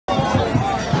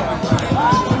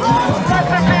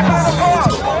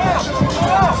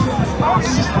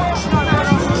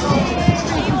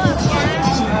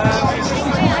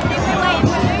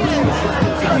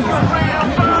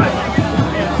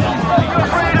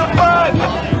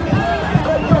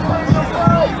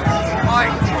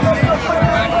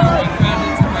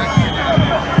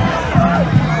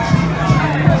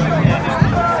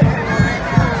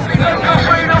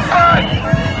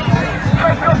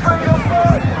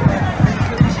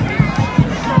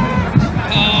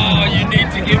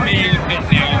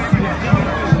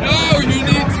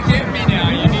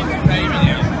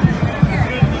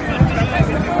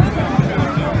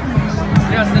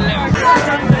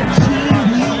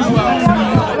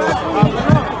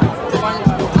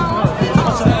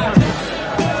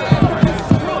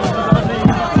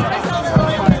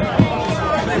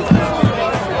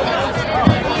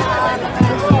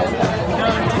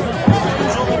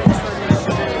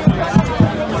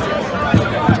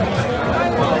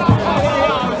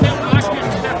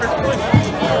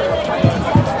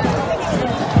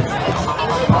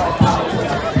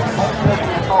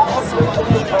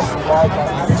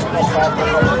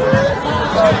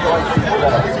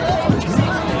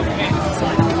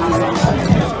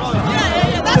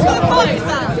That's what the point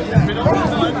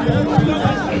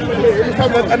Let's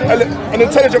have an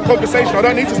intelligent conversation. I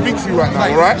don't need to speak to you right now,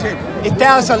 alright? It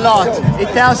tells a lot. It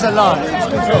tells a lot.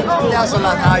 It tells a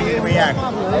lot how you react.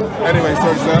 Anyway,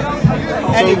 sorry, sir.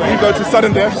 So we go to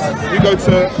sudden deaths, we go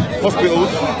to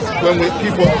hospitals when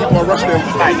people are rushed in.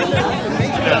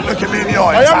 Look at me in the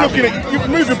eyes. I am looking at you. You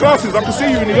can move your glasses. I can see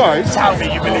you in the eyes. Tell me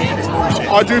you believe in this bullshit.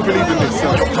 I do believe in this,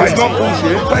 sir. It's not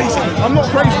bullshit. Crazy. I'm not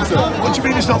crazy, sir. What do you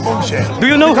mean it's not bullshit? Do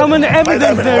you know how many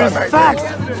evidence there is? Facts.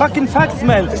 Fucking facts,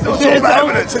 man. It's not all about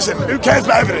evidence. Listen, who cares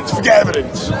about evidence? Forget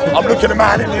evidence. I'm looking a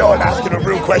man in the eye and asking a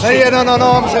real question. No,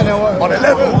 I'm saying on a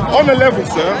level. On a level,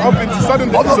 sir. I've been to sudden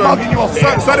deaths. I'm not bugging you off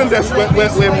here. Sudden deaths where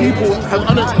people have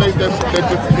unexplained deaths.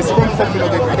 It's from something or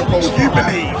they've had a cold. You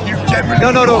believe you generally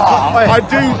No. I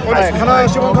do. Honestly. Can I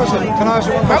ask you one question?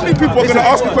 How many people are going to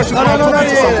ask me questions when I'm talking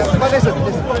to someone? But listen.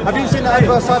 Have you seen the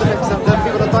adverse side effects of the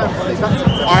people that die from these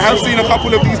vaccines? I have seen a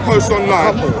couple of these posts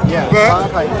online, but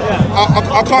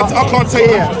I can't take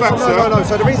them for facts, sir. No.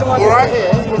 So the reason why they're here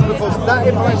is because that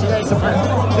information that is suppressed.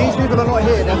 These people are not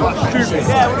here. They're not stupid.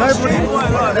 Nobody.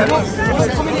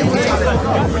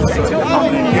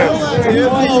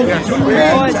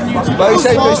 But you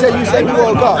said we got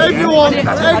a gun.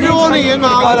 Everyone here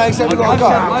now. I said we got a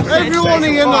gun. Everyone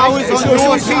here now is on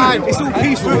your side. It's all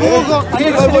peaceful. We've all got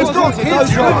kids. We've got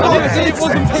kids. I never said it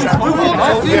wasn't peaceful. We've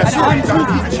got kids.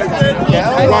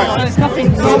 There's nothing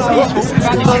peaceful about this.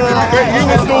 You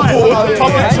were still bored,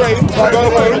 come and train, go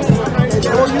home.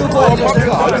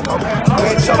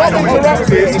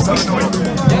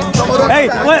 Hey,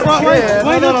 why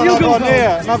not you go?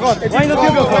 Why not you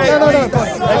go?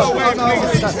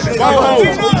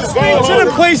 Speak to the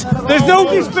police. There's no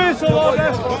dispersal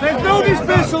order. There's no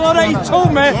dispersal order. He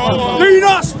told me, do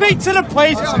not speak to the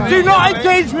police. Do not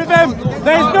engage with them.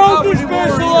 There's no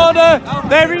dispersal order.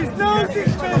 There is no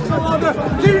dispersal order.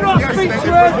 Do not speak to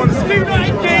them. Do not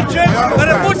engage them.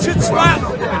 They're a bunch of twats.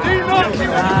 Do not do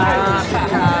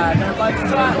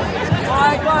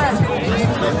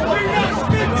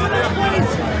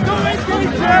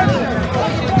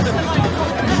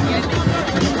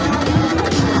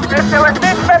If there was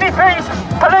this many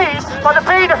police for the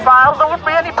paedophiles, there wouldn't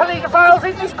be any paedophiles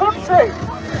in this country.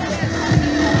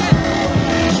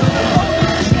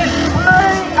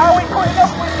 Why are we putting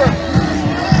up with this?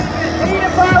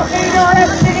 Paedophiles need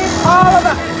arrested in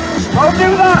Parliament. Don't do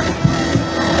that.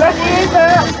 Reggie is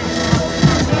there.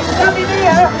 He's standing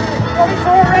here wanting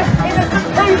to arrest innocent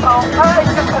people,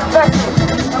 innocent confessors.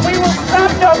 And we will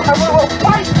stand up and we will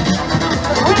fight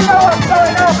because we know what's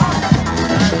going on.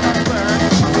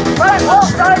 Right, all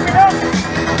signing up.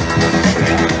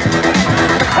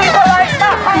 People like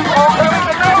that Hancock who is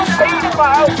a known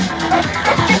paedophile and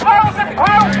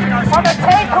 £50,000 on a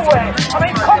takeaway. I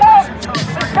mean, come on.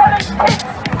 They're selling pigs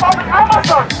on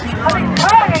Amazon and he's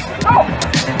buying stuff.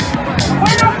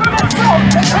 We're not going to stop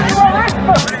until you arrest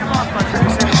them.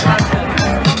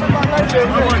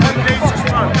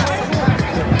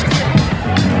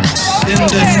 In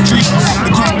the streets, the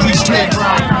concrete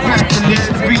playground, back to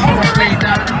this beat, I play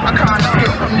down. I can't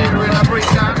escape from near and I break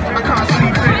down. I can't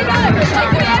sleep in it.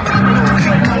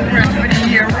 No rest for the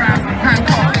year round.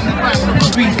 Hancock in the back of the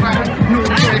beat round. No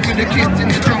joy for the kids in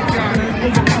the junkyard.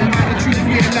 Overcome by the truth,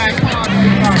 yeah, life hard.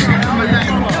 I'm a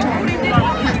life hard.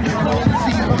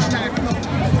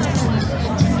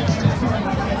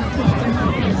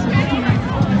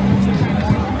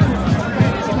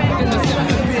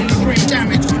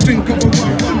 Think of a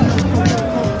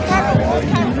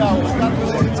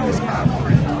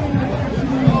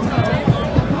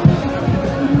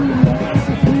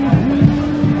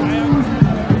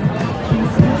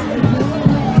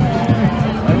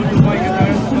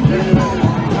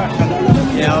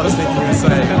yeah, I was thinking the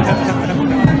same.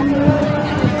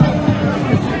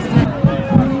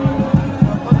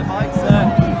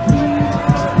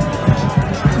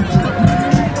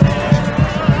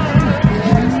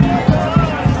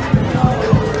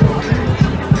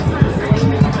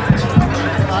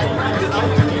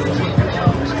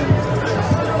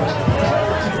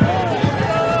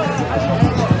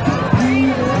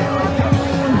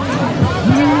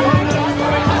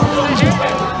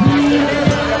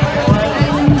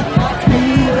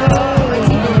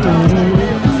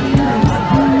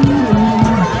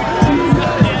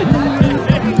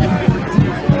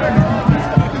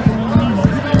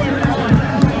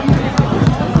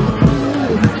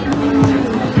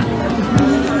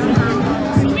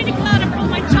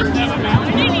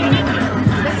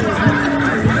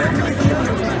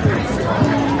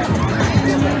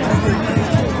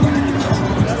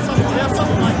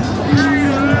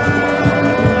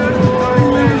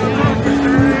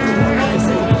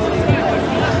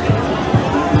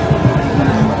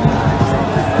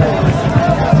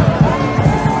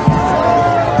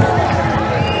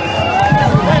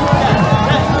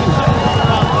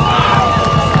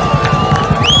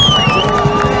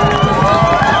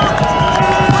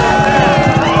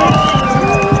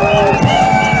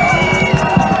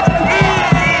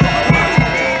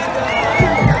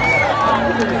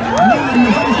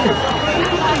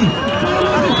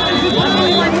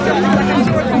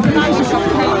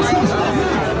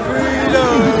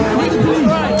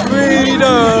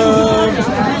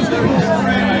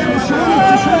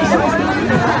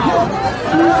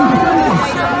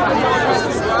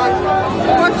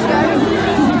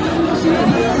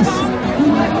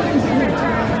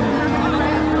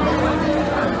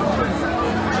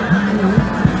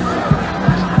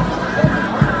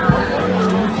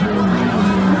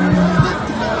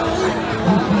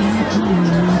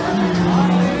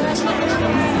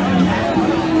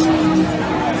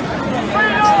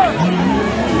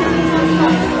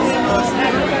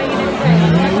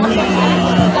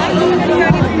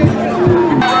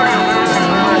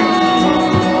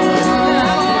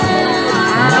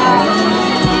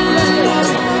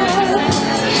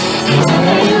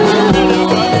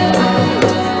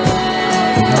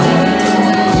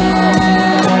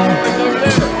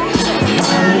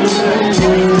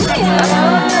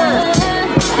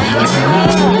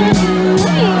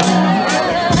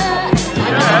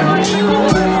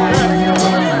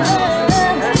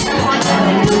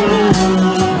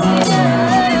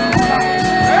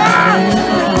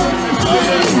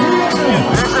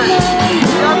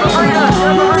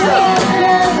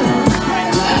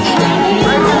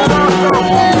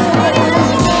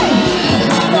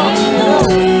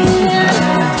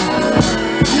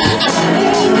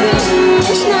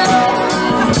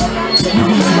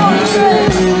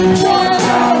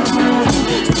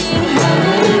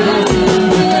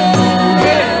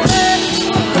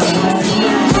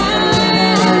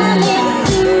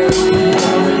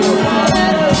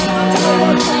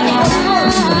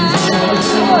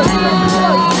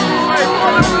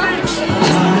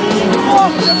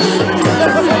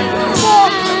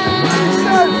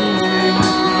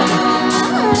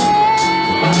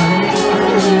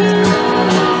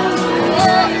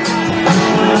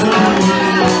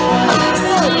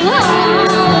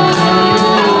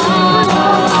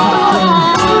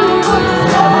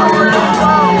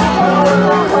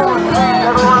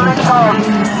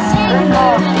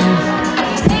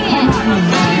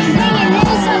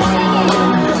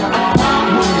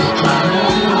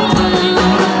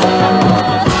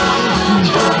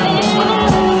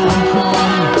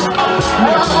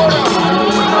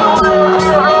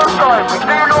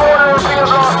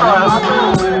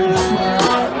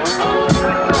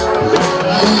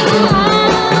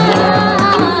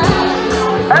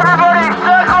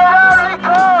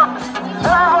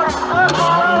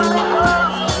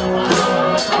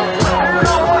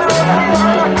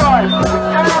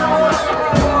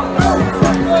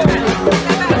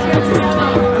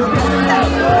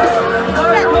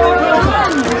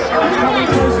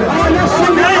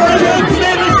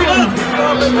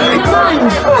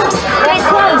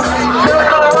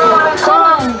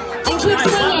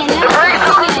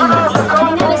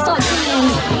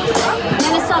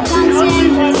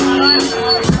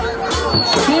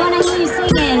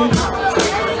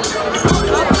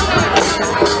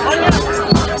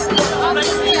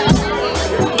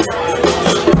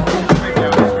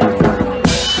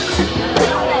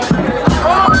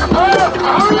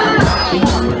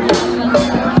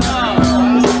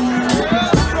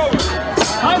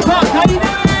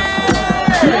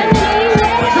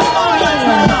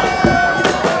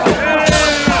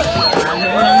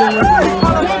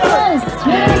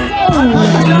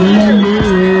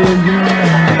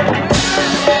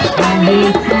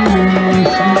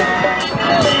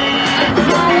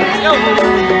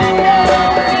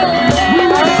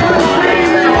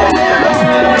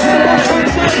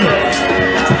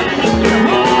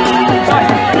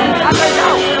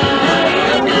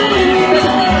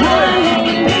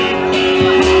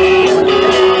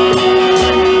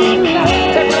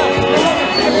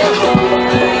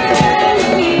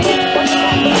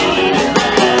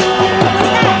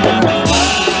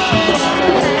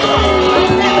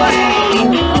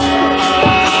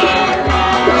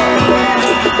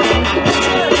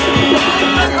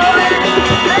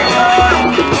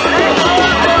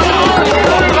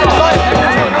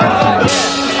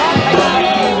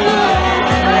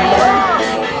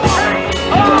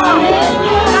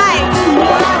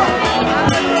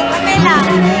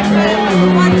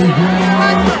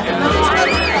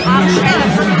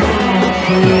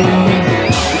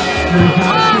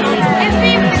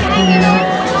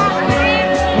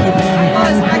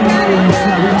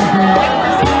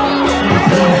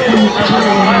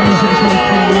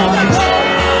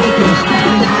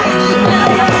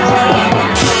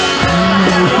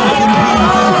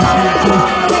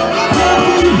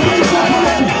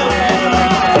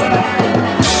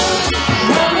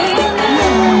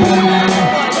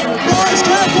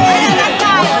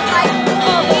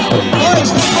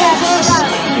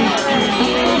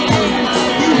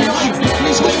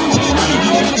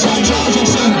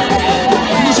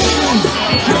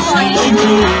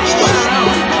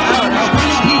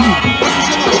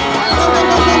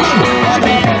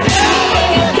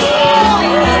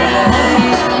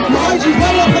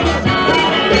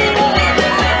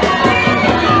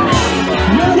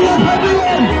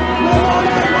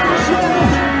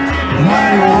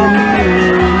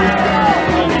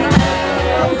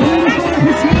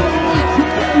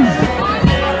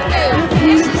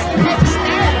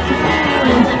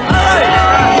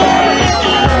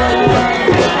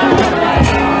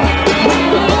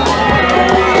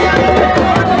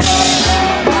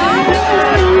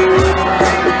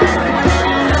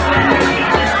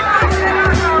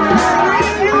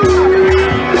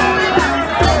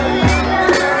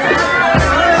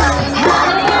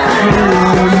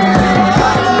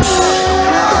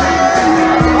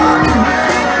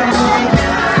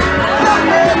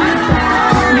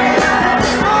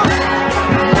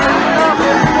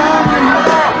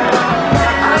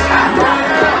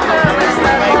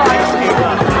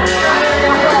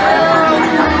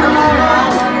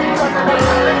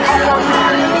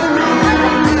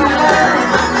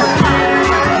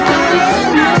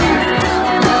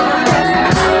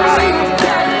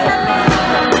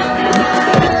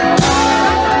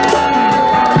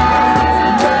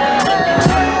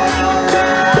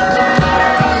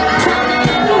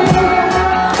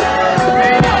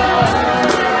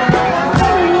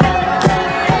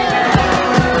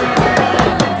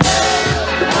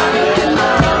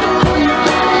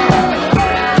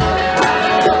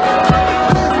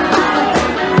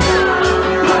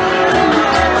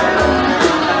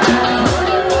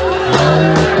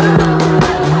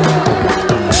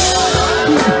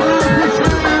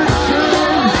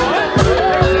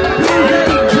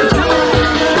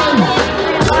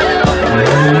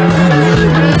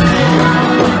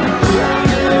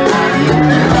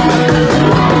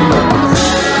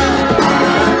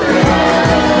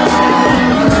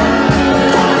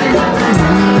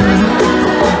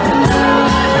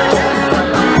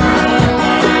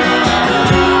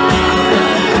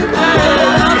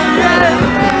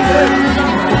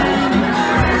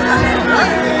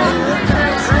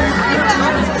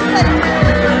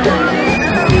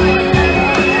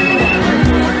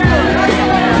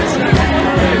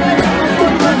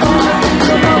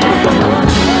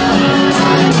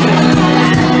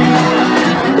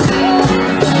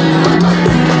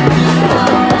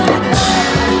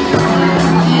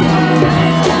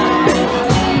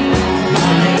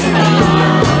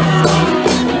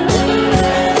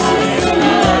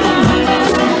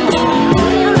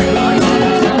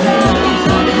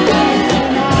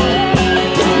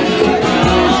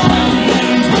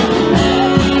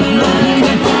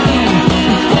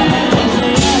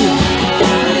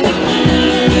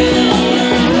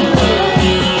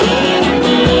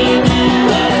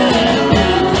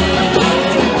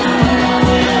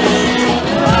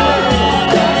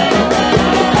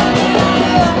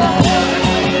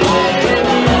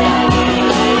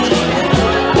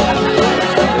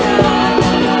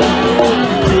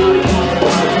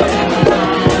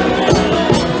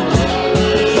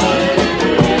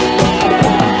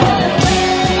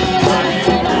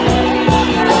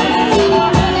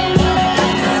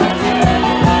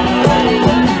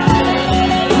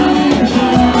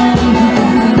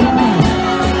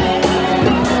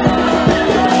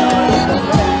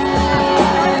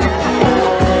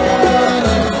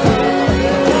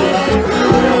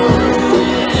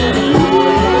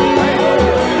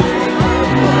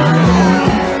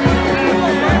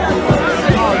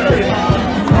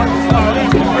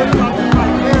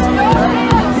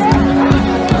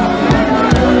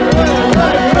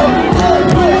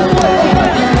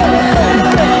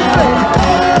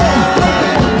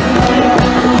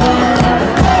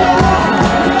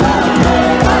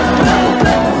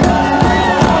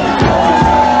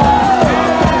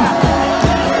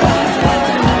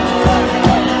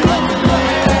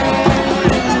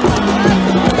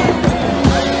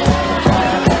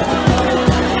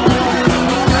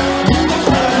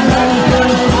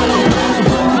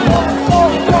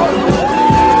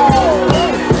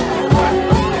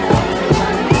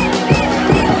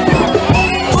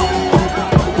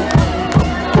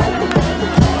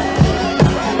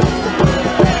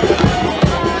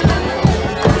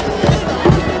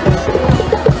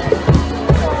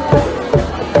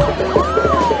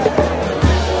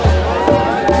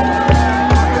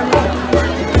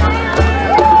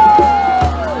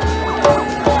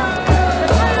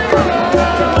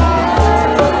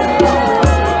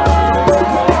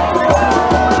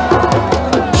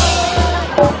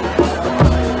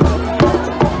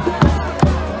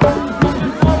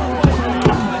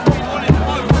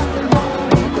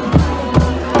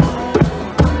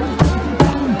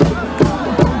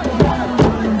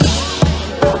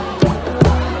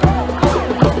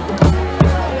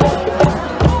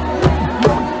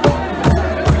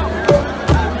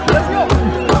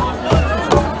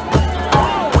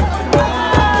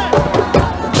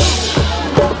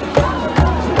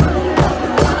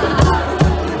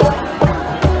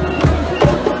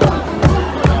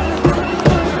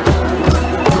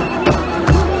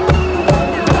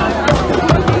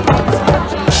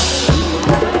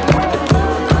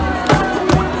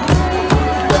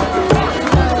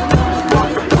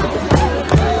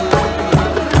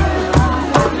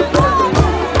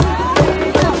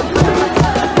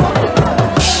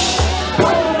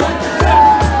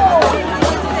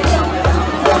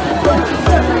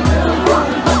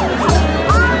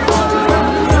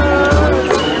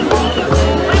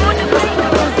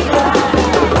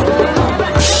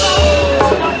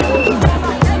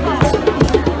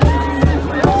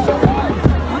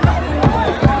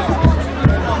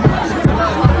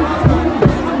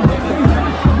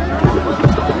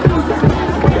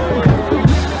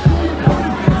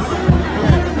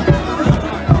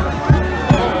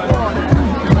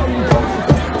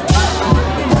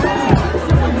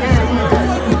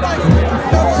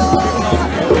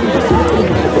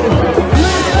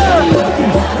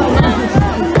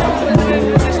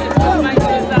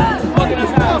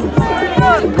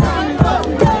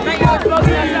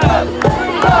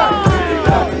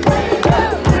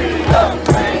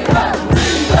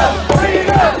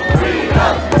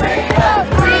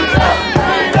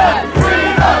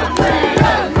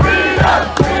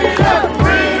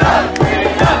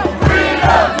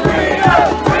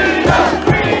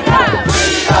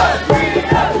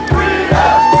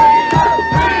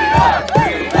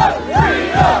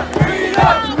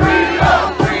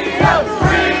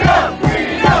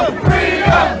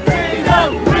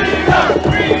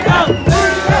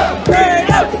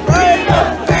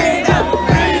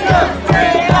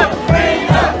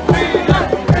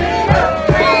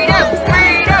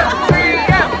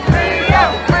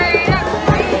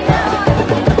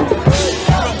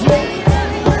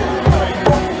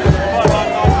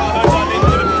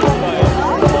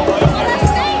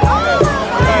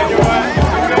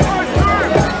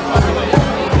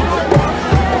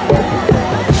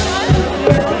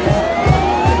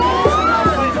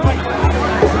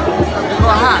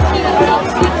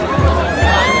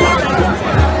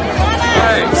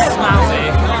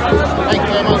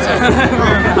 Is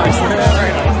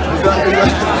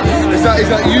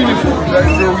that uniform? Is that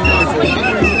real uniform?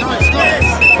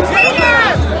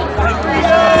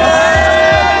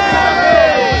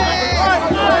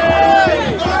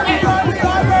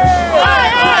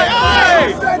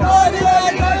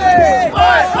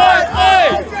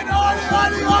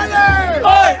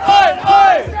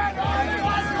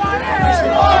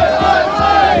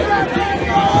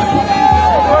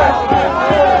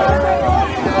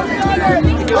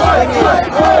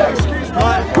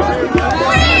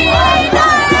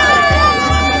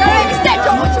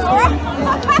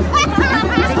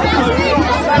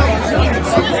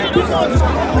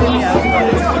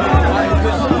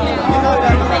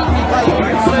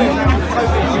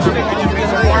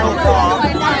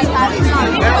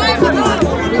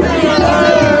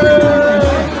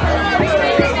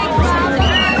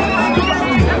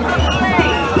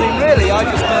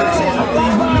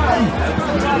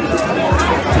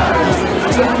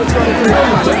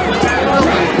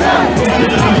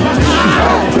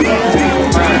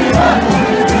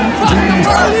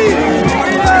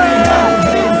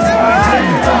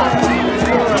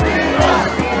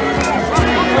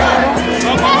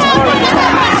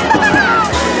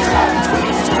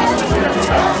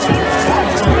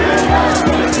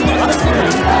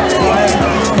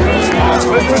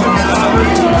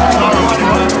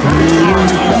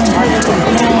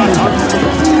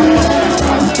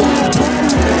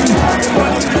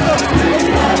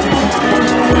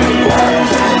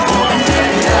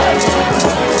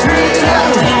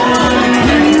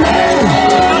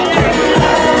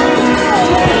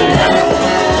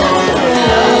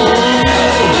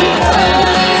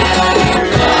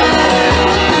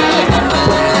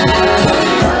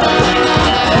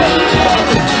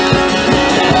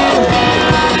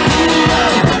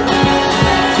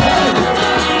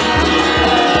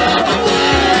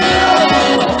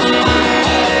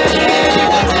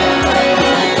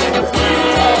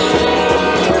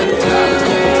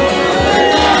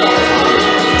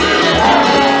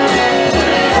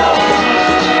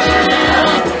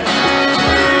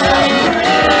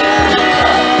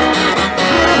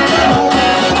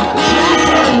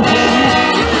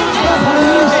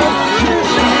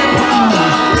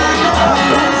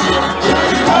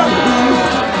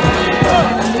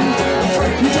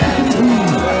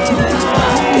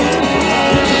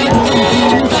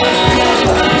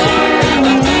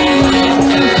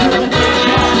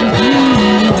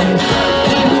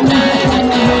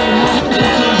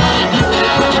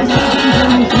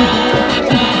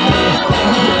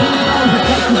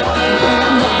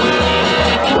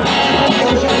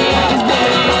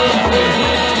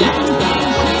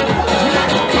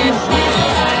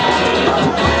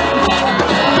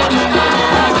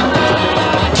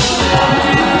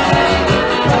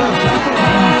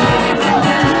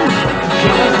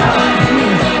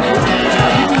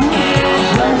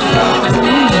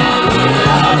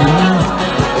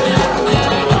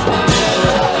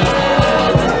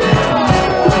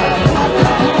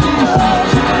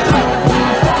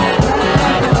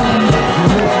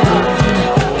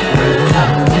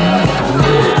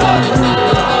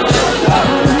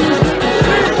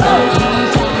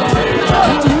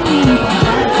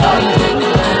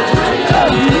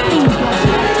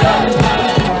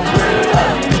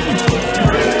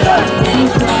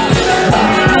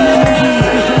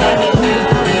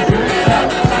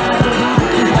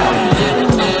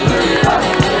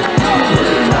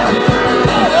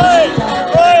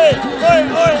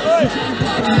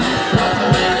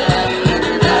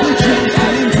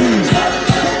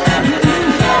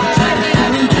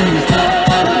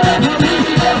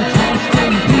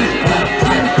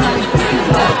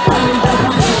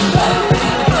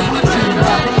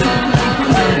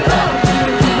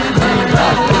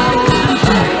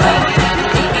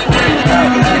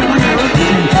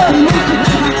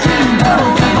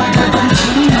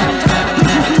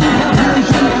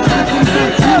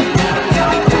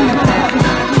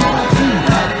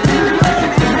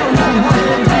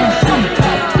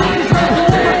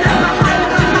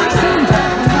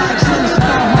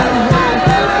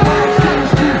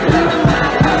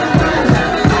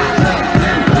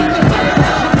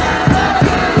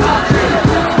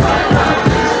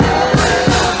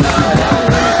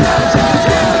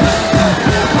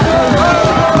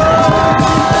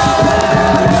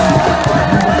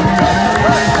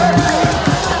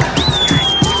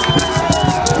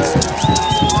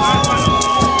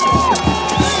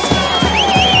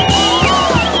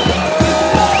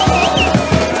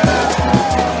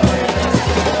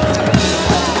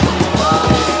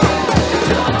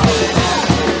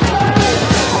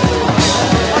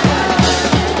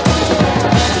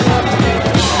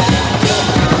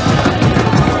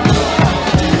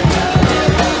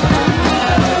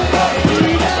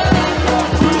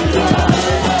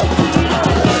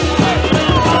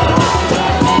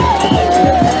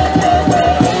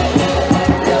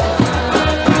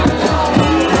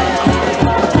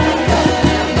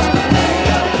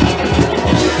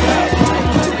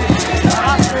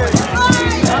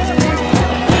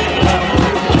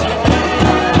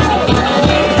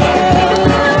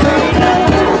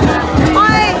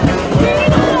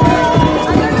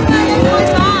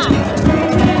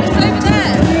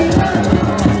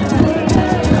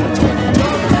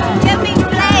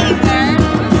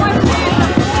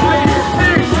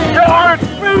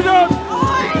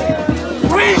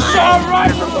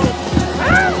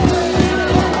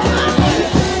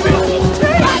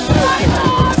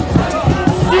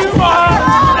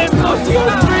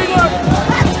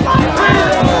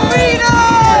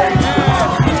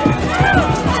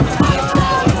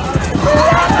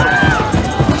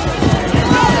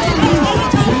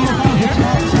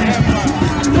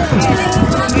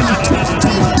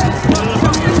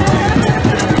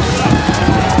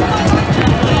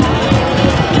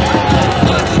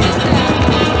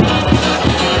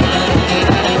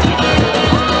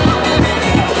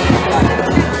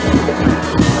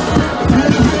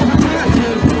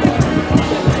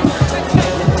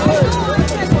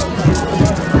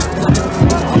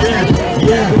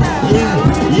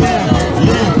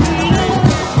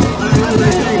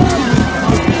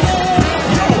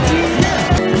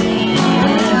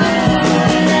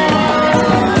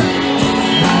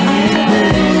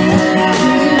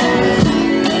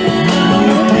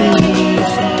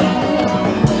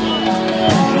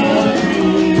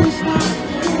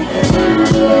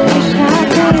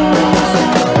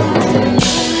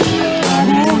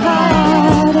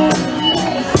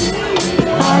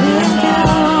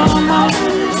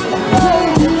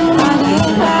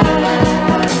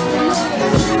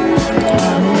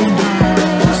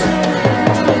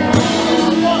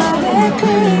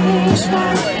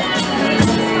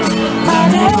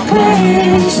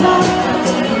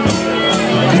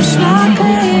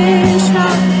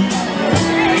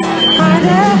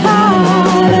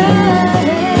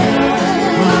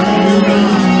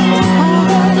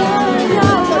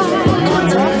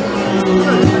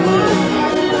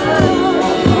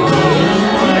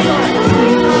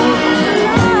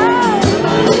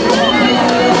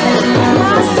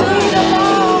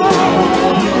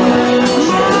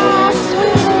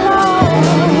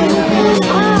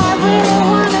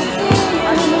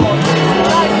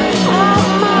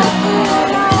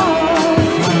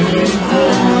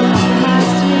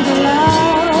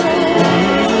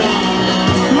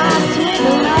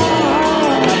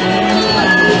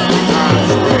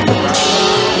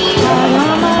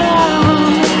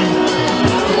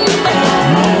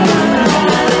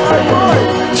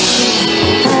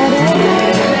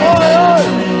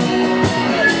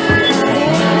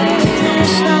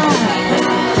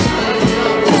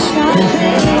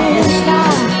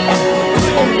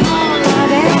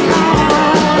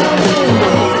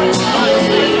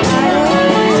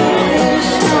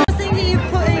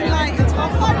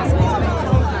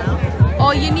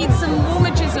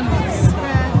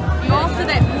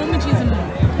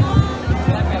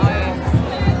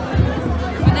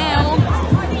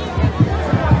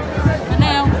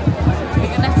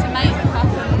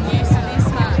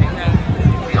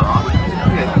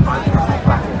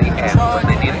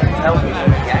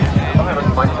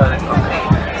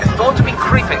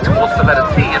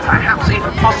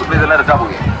 possibly the letter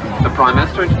W. The Prime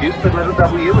Minister introduced the letter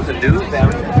W as a new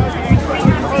variant.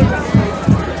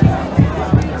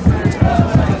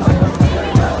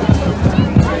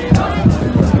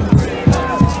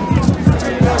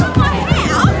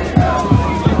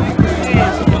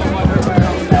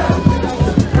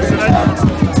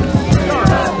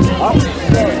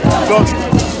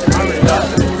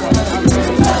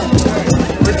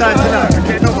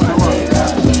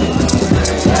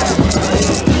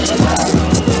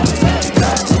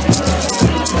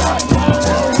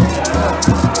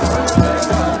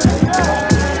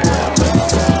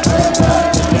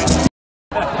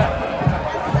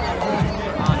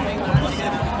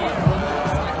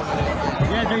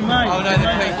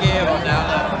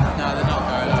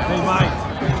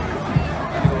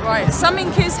 Right, something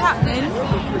is happening.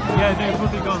 Yeah, they're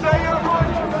probably gone.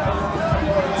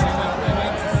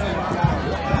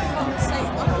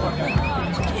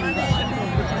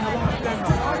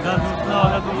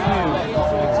 That was you.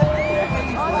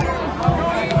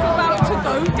 It's about to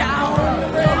go down.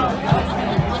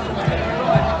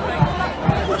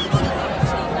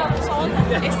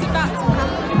 It's about to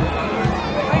happen.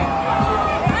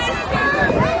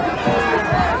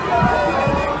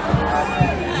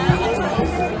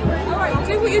 Alright,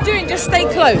 do what you're doing, just stay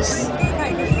close.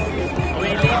 Okay. Are we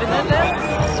leaving them there?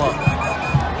 What?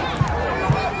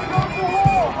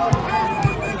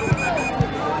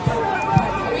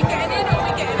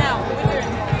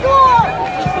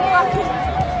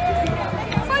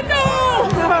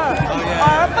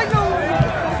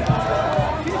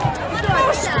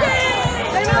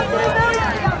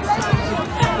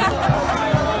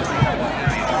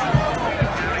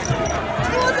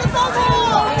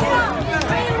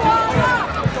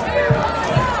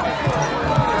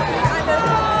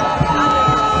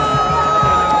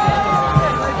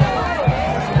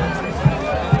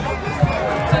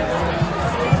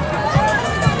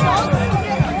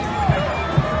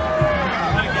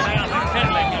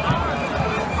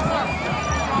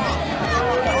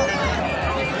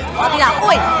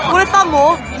 one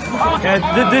more.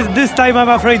 Yeah, this time I'm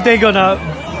afraid they're gonna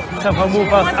somehow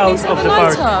move us out of the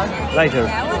park. Lighter.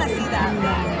 Yeah, I want to see that.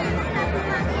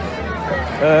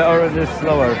 Or the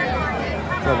slower.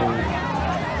 Probably.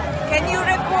 Can you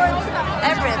record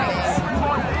everything?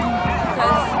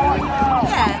 Because,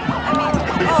 yeah, I mean,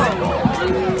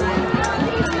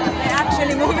 they're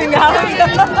actually moving out.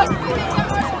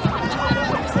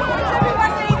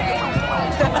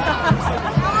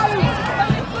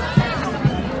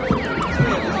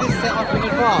 Set up in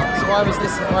advance. Why is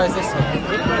this here?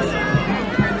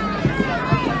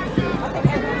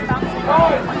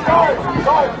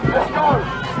 Guys, let's go!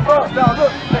 First now,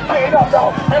 look, they're getting up now.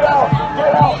 Get out!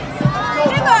 Come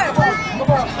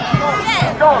on,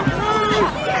 let's go!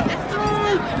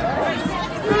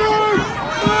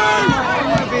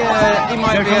 He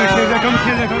might be They're coming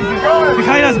here.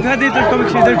 Behind us, they're coming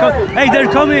here. Hey,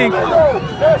 they're coming!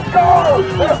 Let's go!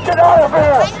 Let's get out of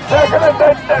here! They're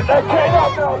getting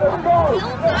up now. Let's go!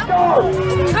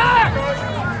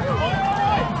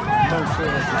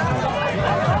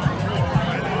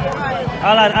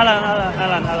 Alan.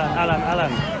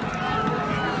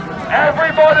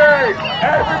 Everybody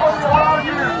around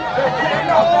you! They're getting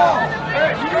up now!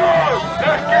 Let's go!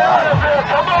 Let's get out of here!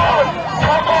 Come on!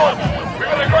 We've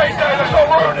had a great day, let's not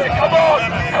ruin it! Come on,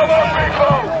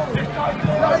 people!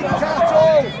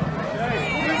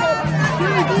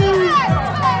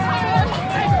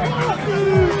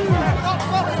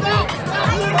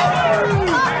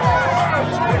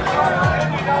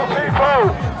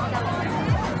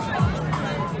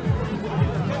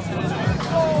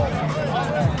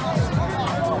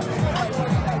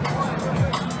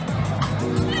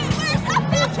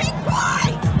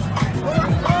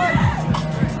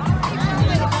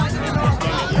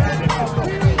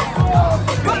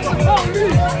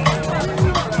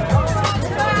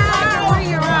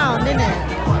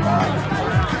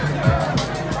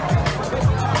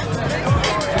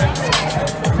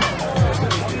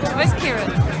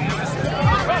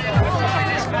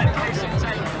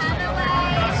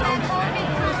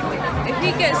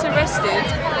 Gets arrested.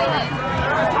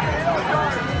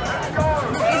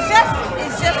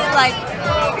 It's just like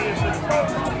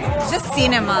just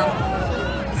cinema.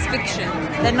 It's fiction.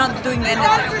 They're not doing anything.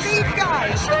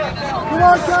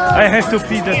 I have to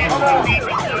pee that.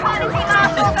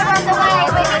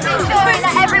 Ensuring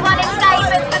that everyone is safe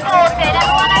and supported.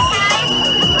 Everyone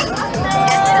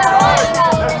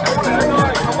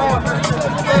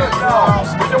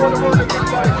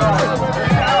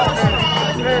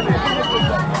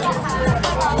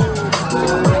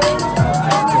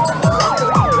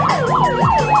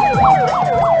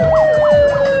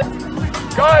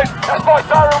Guys, that's my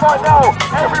siren right now.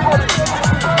 Everybody.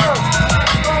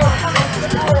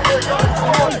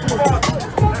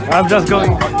 I'm just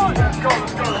going. Let's go.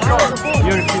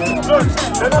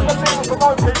 They're not the people to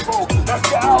know people. Let's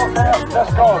get out of there.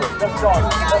 Let's go.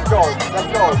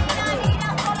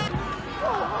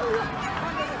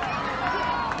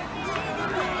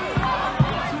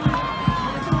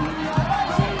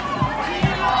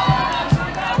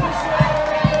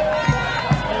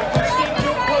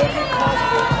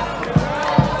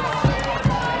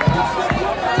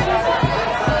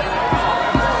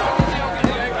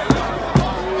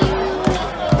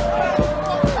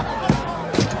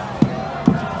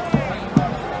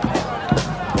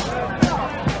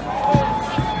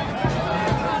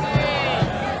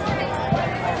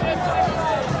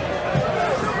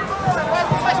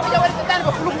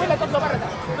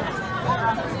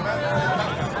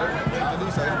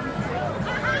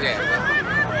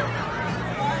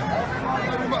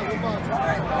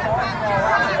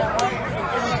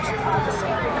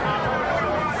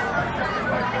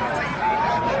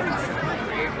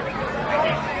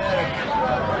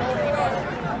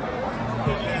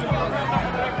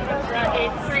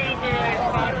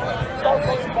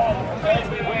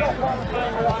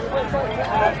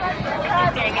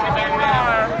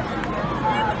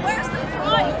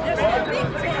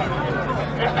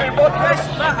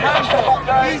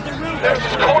 Let's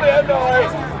just call it a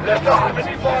night. Let's not have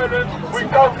any violence. We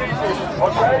don't need this,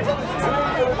 okay?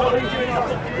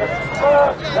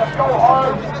 Let's go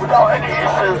home without any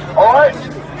issues, alright?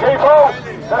 People,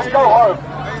 let's go home.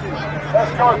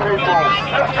 Let's go, people.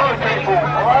 Let's go, people,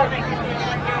 alright?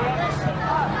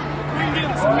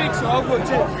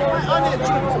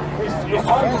 It's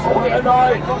time to call it a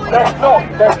night.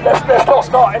 Let's not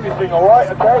start anything, alright,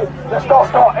 okay? Let's not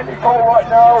start any call right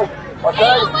now,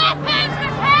 okay?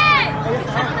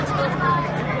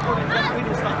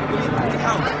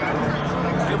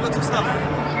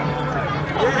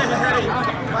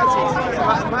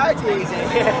 MacMikeG.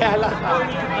 Yeah, I love that.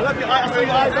 I love your eyes. I saw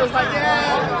your eyes. I was like,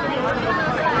 yeah.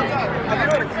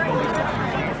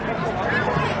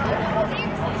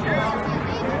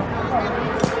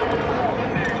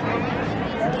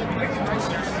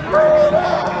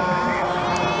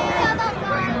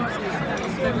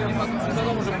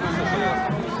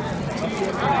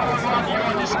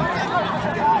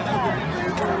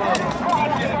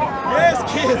 Yes,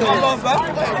 kid. I love that.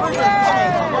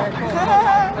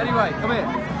 Anyway, come here.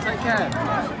 Take care.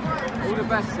 All the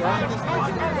best, yeah?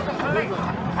 We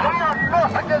are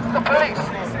not against the police.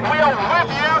 We are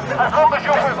with you as long as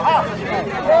you're with us.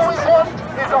 All we want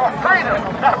is our freedom.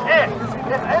 That's it.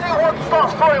 If anyone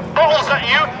starts throwing bottles at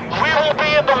you, we will be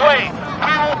in the way.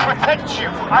 We will protect you.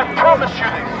 I promise you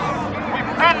this.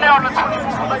 We've been there on the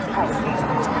 24th of April.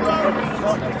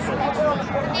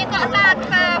 You got a bag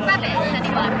for rabbits,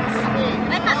 anyone?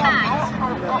 Where's that bag?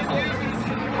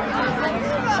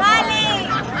 Charlie!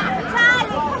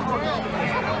 Charlie!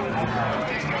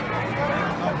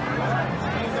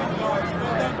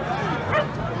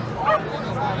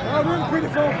 Oh, really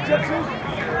beautiful, Jackson.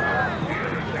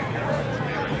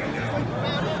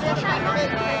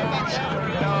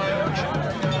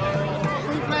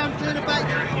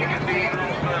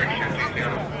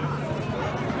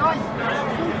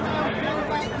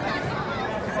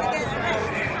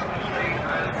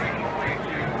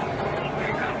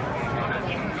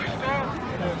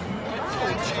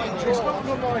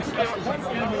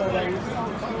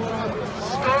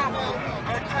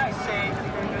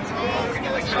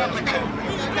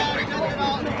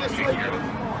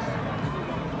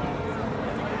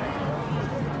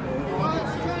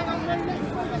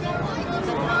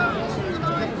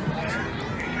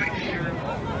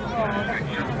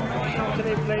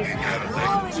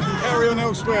 Carry on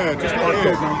elsewhere, just not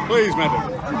here. Please, madam.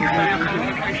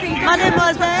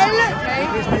 Mademoiselle.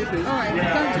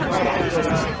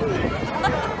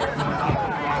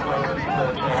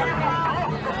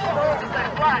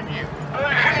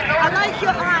 I like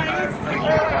your eyes.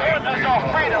 That's our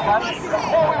freedom, man. That's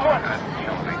all we want.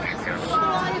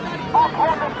 I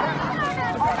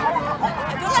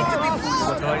don't like to be pulled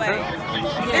all the way.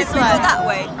 This way or that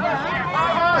way?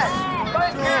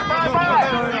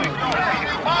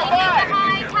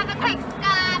 Have a quick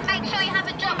scan, make sure you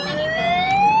haven't dropped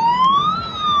anything.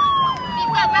 If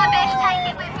you've got rubbish, take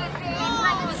it with you,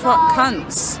 please. Fuck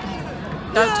cunts.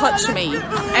 Don't touch me.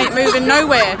 Ain't moving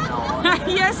nowhere.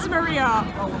 Yes, Maria.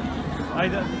 I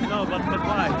don't know, but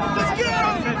why? Let's go!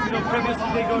 You know, previously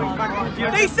they going back to gear.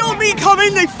 They saw me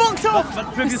coming, they fucked off!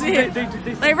 But previously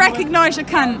they recognise you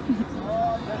can't.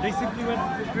 They simply went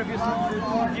previously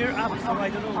to gear up, so I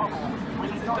don't know.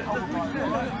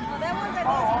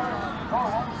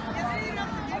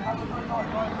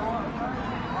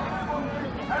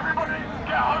 Everybody,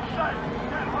 get home safe.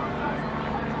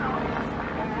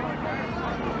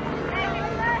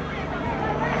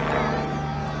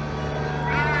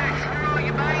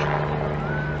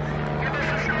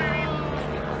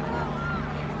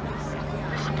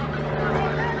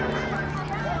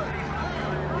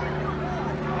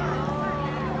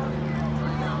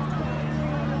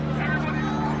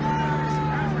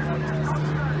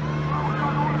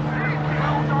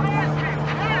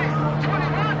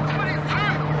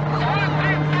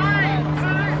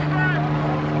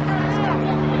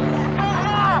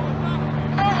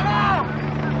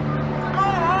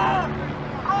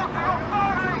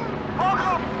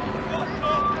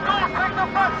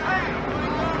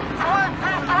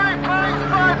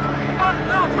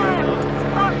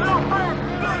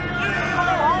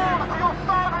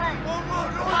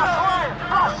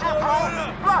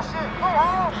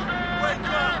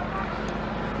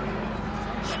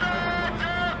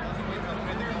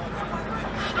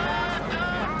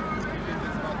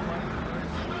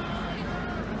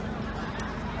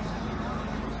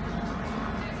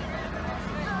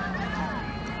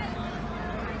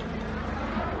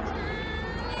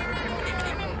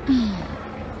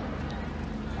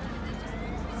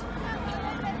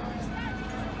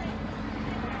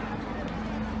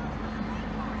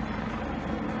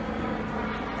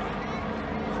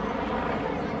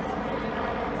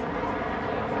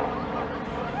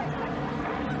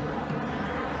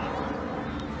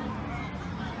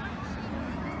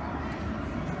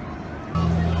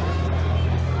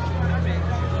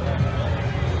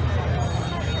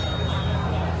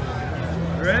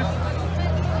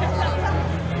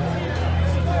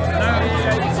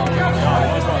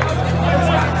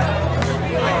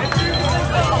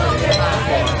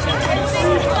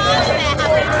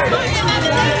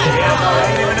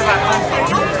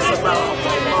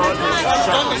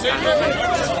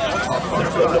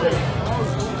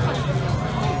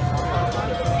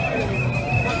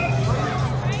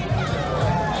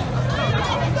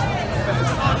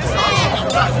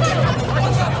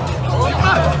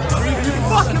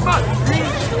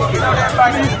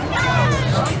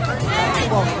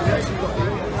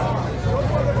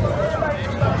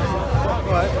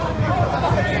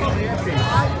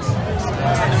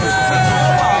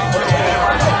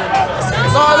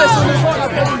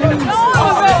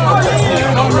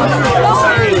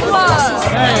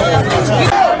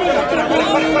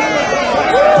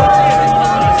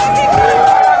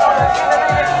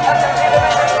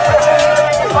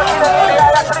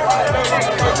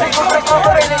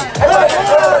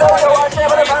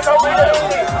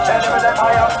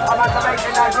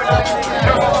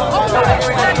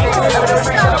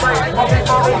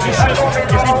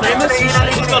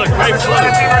 He's got a great flow.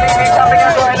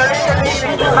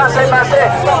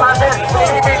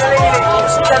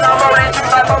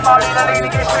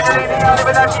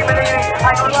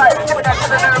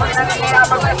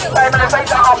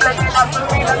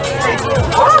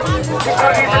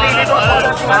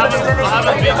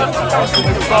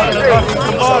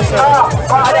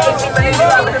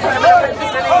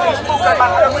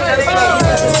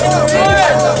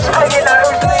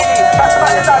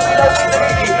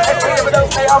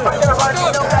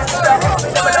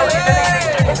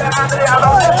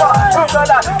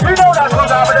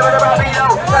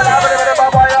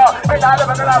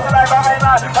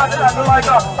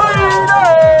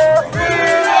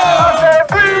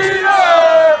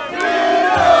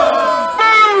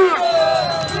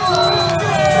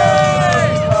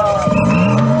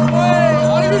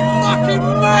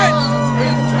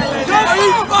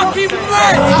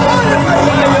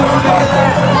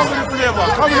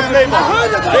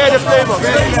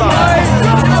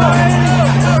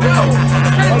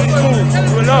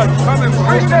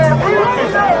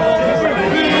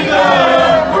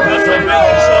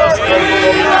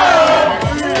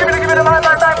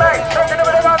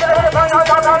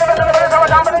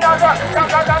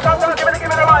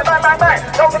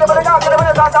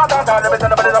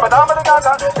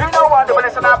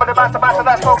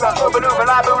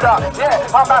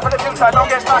 I'm back for the future, don't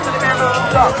get stuck in the middle of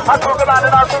the I talk about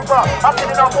it, I'm super, I'm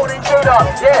getting on board intruder.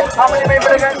 Yeah, I'm in the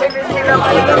middle again, take this kingdom,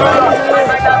 I'm in the middle.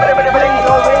 Bring that bit of it,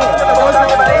 so we, the board, I'm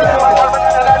in the middle, I'm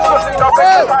in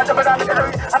the middle, I'm in the middle,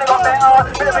 and I got that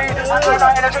art, bit of me, I'm doing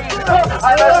that energy.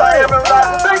 I know I am a right,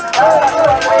 big, hold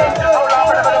on,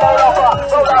 with a bit of old opera,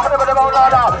 hold on, with a bit of old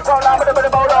opera, hold on, with a bit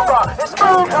of old opera, it's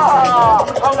smooth,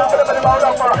 hold on, with a bit of old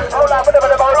opera, hold on, with a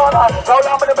bit of old opera, hold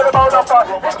on, with a bit of old opera,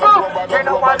 it's smooth, you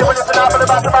know why, when it's an apple,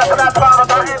 about the back, about the back, about the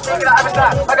back, about the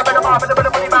back, like a bit of mob, and a bit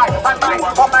of money back, and mate,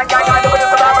 one man gang, I do it,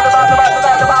 about the back, about the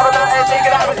back, about the back, and take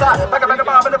it out of that, like a bit of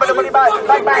mob, and a bit of money back,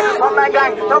 like bang, one man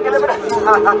gang, don't get a bit of,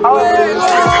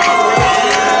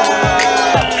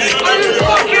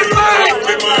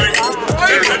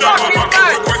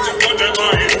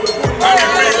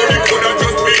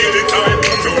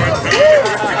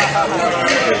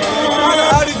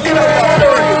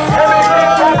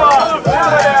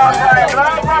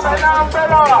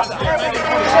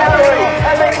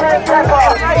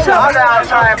 shower down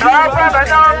time, blood rubber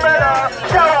down better.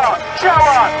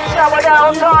 Shower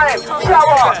down time.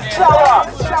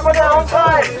 Shower down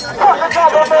time. Fuck the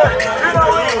government. You know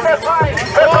we need to fight.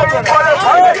 We're looking for the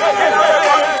fight.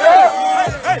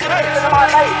 Give it to my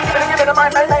mate. Give it to my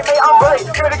mate, I'm great.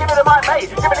 Give it to my mate.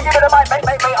 Give it to my mate,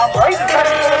 I'm great. Give it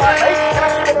to my mate.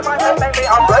 Give it to my mate,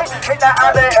 I'm great. Hit that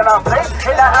out there and I'm playing.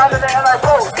 Hit that out there and I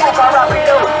go. Talk on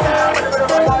rapido.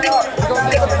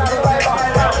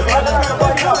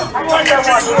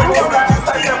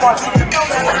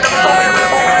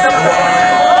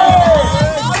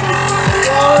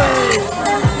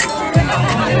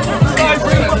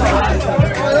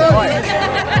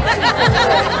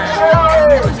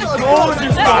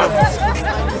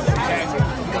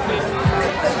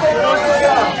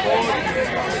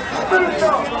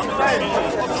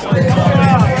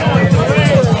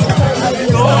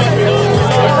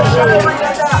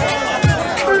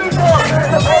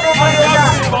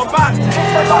 Go back.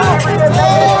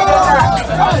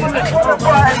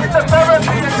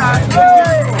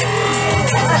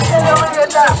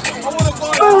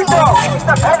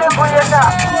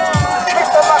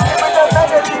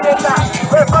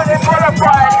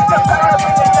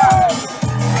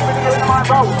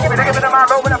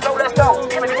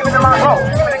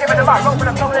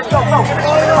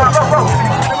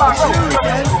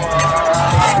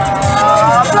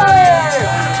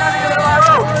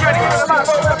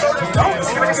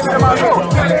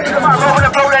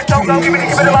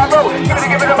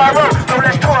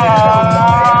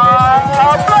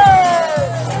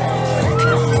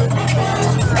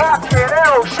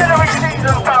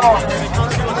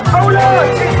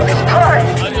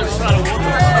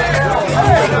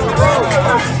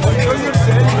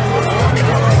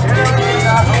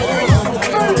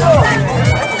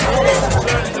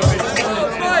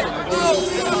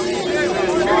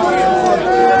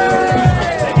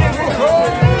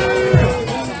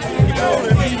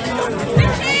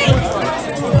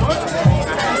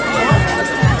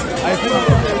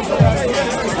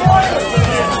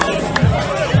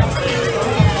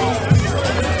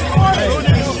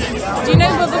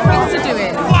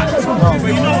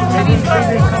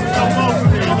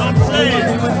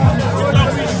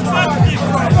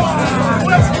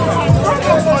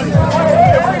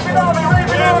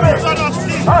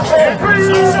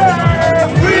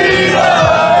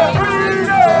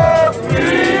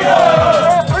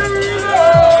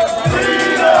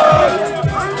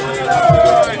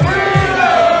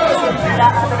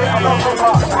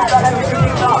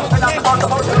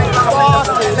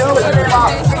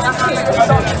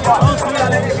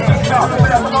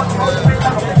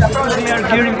 they are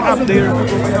gearing up their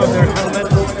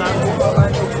helmets and stuff.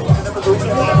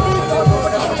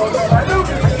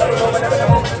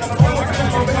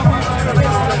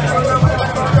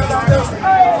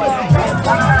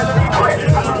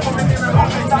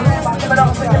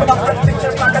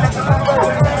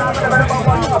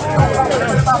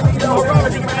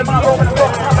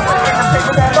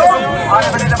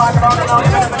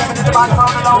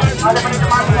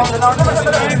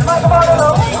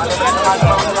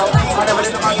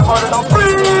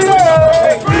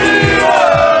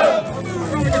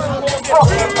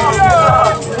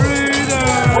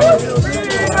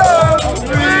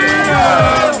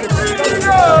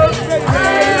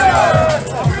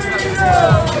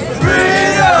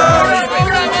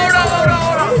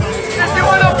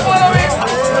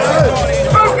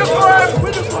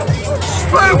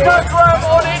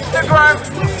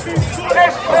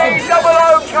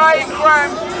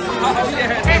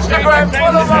 Instagram,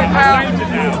 follow my pal.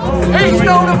 He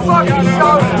stole the fucking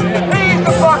show. He's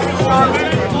the fucking show.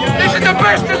 This is the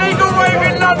best illegal rave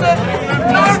in London.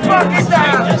 No fucking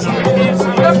doubt.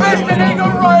 The best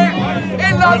illegal rave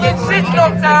in London since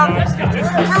lockdown.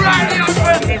 We're out in the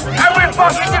open and we're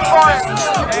fucking defiant.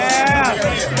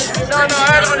 No,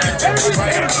 hang on.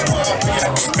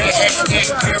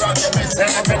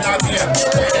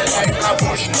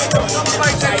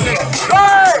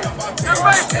 Hey! The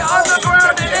best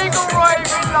underground illegal rave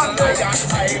in London.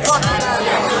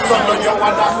 You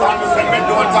understand me, say me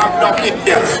don't have nothing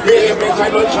here. Baby, I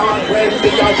don't chant when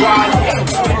they are dry.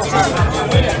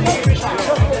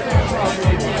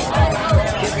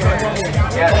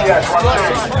 Yes,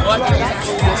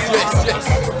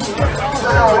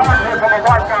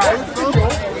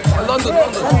 London.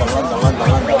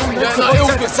 Yeah, no,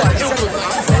 he'll good, son.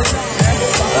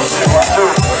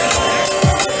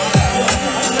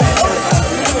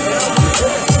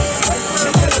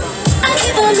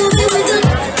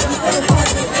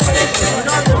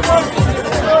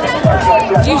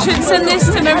 You should send this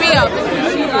to Maria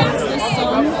because she likes this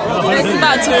song. It's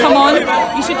about to come on.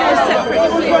 You should do a separate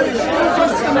clip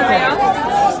just for Maria.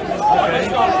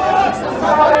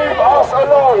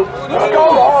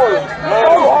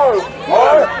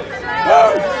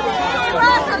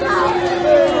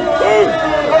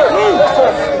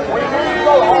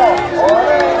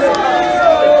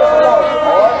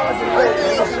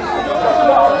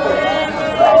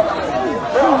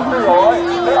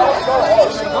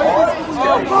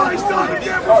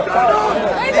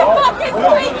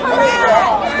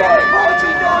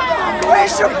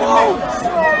 Where's your phone?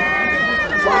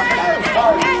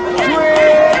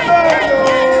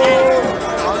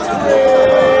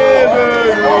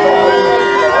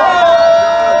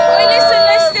 Wait, listen,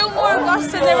 there's still more of us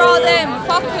than there are them.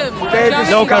 Fuck them.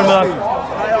 No, Carmela.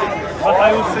 But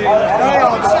I would say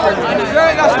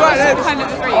that's right. I kind of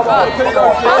agree, but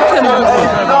fuck them.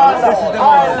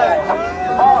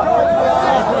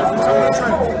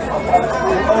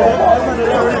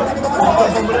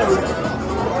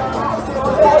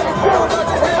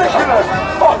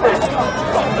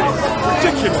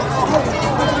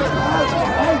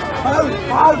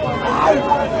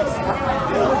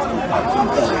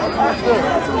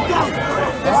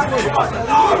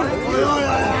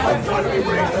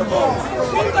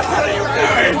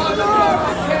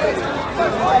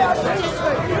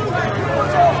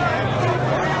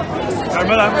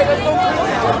 Carmela.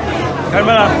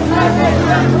 Carmela.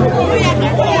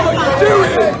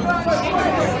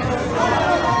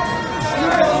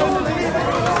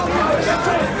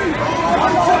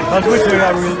 But which way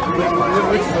are we?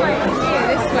 Which way?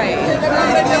 This way.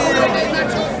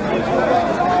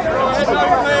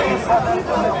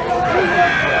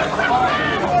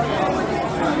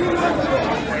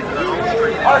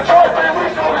 I can't believe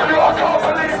it! I can't believe it!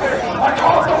 I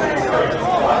can't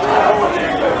believe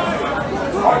it!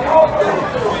 I can't believe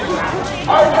it!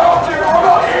 We're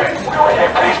not here! We're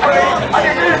here peacefully and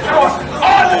you did it to us!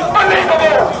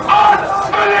 Unbelievable!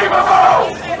 Unbelievable!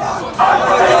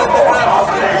 Unbelievable! I can't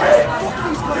believe it!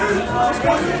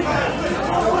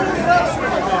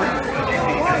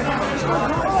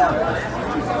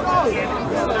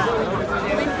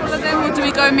 Or do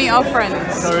we go meet our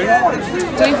friends? Sorry?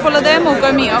 Do we follow them or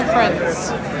go meet our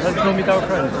friends? Let's go meet our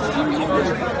friends.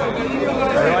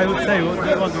 I would say, what do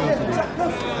you want to do?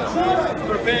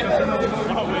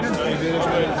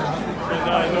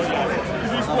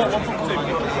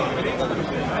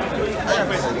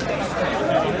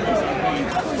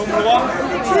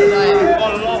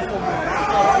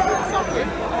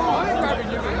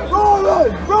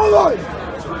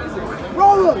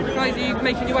 Guys, are you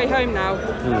making your way home now?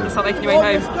 It's not making your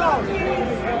way home.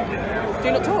 Do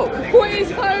not talk. What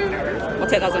is home? I'll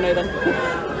take that as a no then.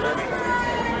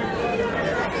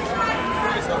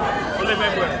 I live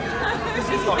everywhere. This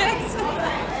is like, Yes.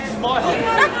 this is my home.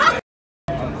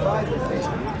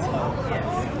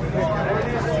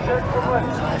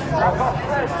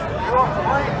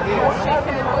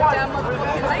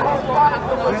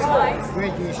 Where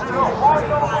do you stay?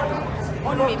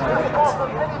 On me boot.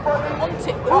 On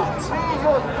tip boot.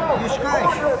 You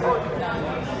Scottish?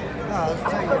 No, I'll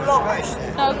tell you, you're Scottish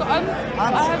then. No, I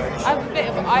have a bit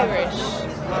of Irish.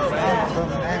 I'm from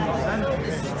England.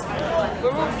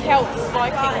 We're all Celts,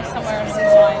 Vikings, somewhere in the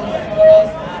line.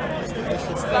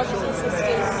 Brothers and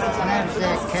sisters.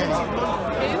 Name's Kenny.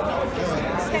 Who?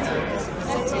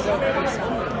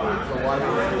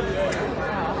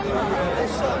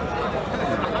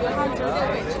 Your hands are a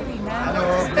little bit chilly now. No,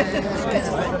 let's get a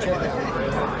bit chilly.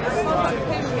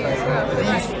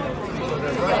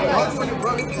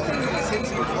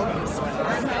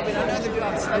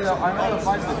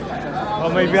 Or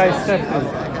maybe I stepped in.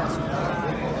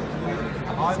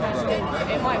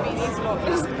 It might be these lot.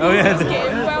 Oh yeah. It's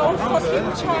getting well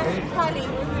fucking pally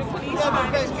with the policeman.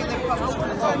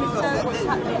 What's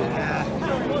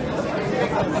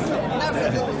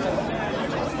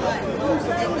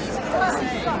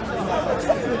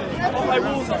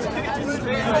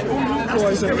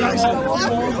get arrested,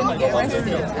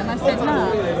 and I said,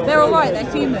 nah, they're alright,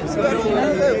 they're humans.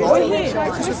 We're here.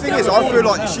 Because the thing is, I feel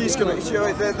like she's gonna,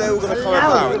 they're all gonna come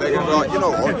about and they're gonna be like, you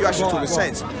know what, you actually talk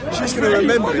sense. She's gonna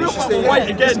remember it. She's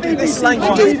thinking, this lanky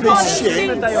little piece of shit.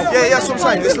 Yeah, that's what I'm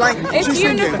saying. This lanky, she's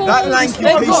thinking, that lanky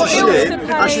piece of shit.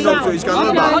 Actually, not he's going on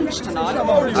about. Punch tonight.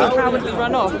 I cowardly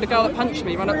run off. The girl that punched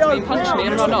me ran up to me, punched me,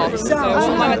 and run off. So what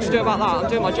am I meant to do about that? I'm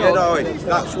doing my job. Yeah, no,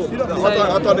 that's what.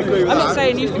 I don't agree with that. I'm not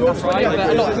saying you think that's right, but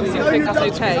a lot of people think that's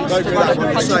okay. Don't do that.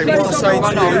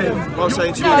 What I'm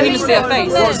saying to you, I didn't even see her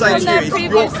face. what I'm saying to you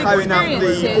is you're carrying out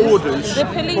the orders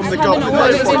from the government.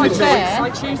 I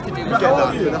choose to do You get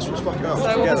that, but that's what's fucking up. So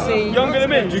obviously, Younger than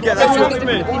me. You get that. I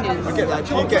get that.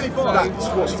 You get that's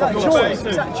what's fucking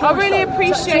up. I really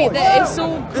appreciate that it's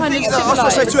all kind of That's what I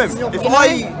say to him. If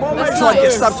I try and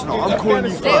get stabbed tonight, I'm calling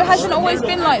you first. It hasn't always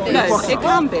been like this. No, it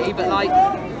can be, but like,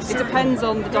 it depends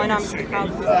on the dynamics of the crowd.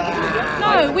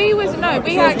 No, we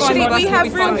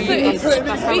have real footage.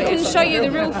 We can show you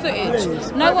the real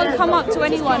footage. No one come up to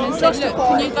anyone and said, look,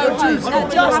 can you go home? That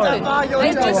didn't happen.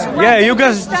 They just you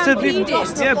guys stampeded.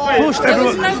 pushed There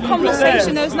was everyone. no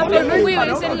conversation, there was nothing. It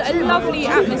was a lovely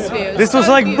atmosphere. This was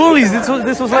like bullies.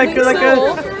 This was like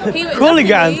a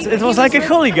hooligans. It was like a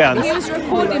hooligan. He was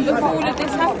recording before all of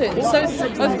this happened, so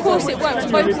of course it works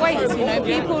both ways. You know,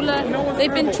 people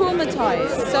they've been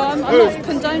traumatised. So I'm not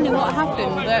condoning what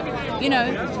happened, but you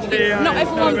know, not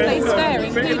everyone plays fair,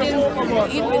 including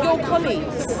your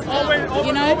colleagues.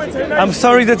 You know. I'm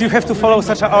sorry that you have to follow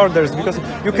such orders because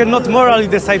you cannot morally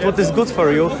decide what is good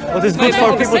for you, what is good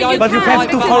for people, but you have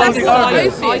to follow the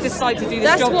orders. I decide to do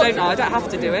this job, don't I? I don't have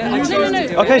to do it. I choose to do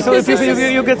it. Okay, so if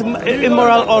you get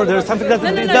immoral orders, something that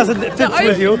doesn't fit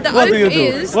with you, what do you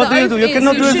do? What do you do? You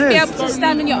cannot resist. You should be able to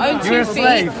stand on your own 2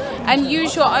 feet and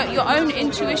use your own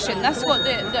intuition. That's what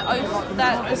the oath.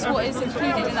 That's what is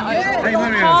included in the oath.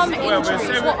 Harm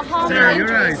injuries. What harm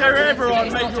injuries? Sarah,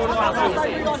 everyone make your life.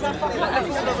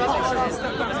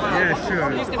 Yeah,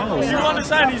 sure. You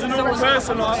understand he's a normal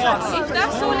person like us. If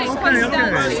that's all it comes down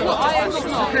to, what I am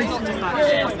not.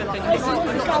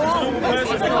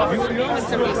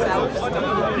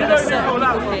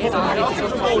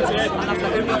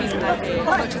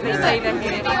 They say they're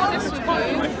here, be honest with you,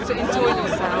 to enjoy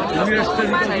themselves. Pay people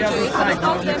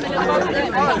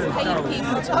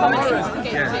to come and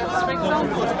instigate things. For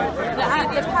example, the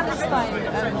Palestine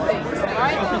things,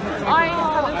 right? I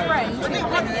have a friend who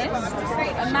witnessed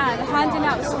a man handing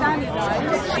out Stanley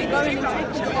knives, going and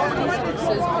talking to police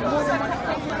officers on more than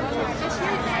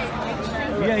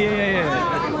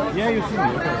Yeah, you see me.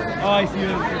 Oh, I see you.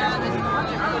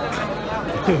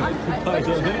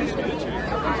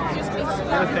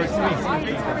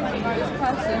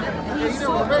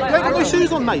 Take your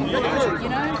shoes on, mate. You know,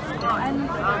 and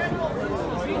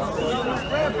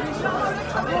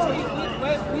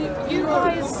you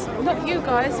guys, not you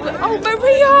guys, but oh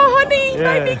Maria, honey,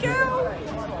 baby girl.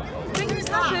 Things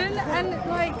happen, and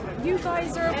like you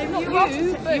guys are not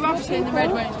you,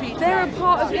 but they're a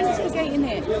part of instigating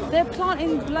it. They're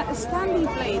planting Stanley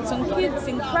blades on kids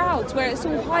in crowds where it's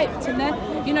all hyped, and they're,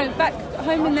 you know, back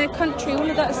home in their country, all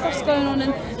of that stuff's going on,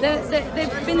 and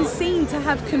they've been seen to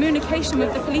have communication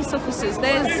with the police officers.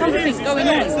 There's something going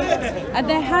on, and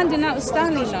they're handing out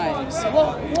Stanley knives.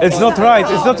 It's not right.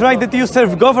 It's not right that you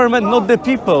serve government, not the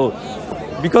people,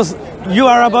 because you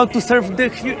are about to serve the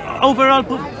overall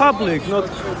public,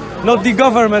 not the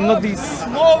government, not these.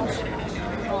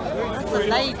 That's a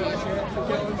lady.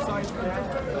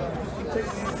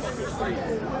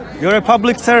 You're a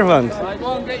public servant.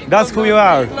 That's who you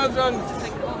are.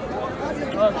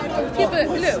 Yeah, but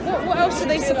look, what else are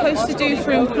they supposed to do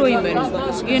for employment?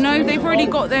 You know, they've already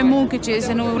got their mortgages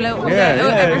and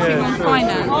everything on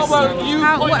finance.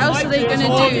 What else are they going to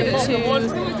do to,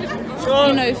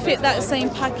 you know, fit that same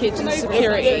package and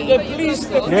security? Yeah,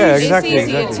 exactly. It's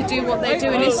easier to do what they're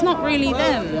doing. It's not really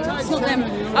them. It's not them.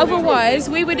 Otherwise,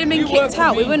 we would have been kicked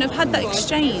out. We wouldn't have had that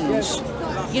exchange.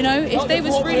 You know, if they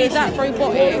was really that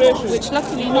robotic, which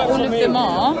luckily not all of them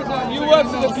are,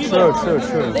 sure.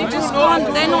 they just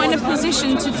can't, they're not in a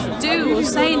position to do or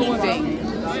say anything.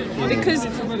 Because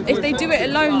if they do it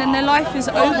alone, then their life is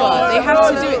over. They have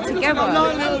to do it together.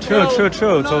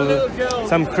 True. So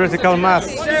some critical mass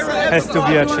has to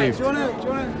be achieved.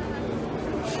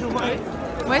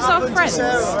 Where's our friends?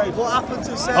 What happened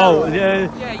to Sarah? Oh,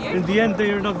 in the end,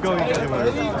 they're not going anywhere.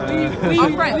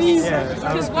 Our friends? Yeah.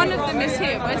 Because one of them is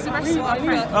here. Where's the rest of our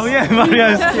friends? Oh yeah, Maria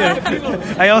is here.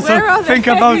 I also think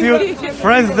about you,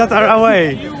 friends that are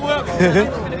away.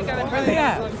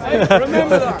 Yeah.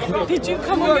 Did you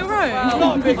come on your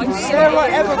own? Sarah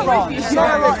Everfrom.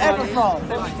 Sarah Everfrom.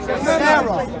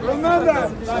 Sarah. Remember.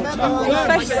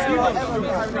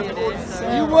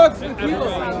 You work for people.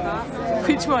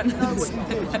 Which ones?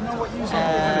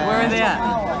 Where are they at?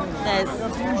 There's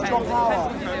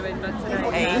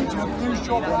A and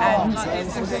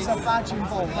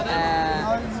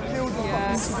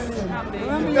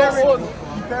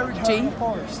G.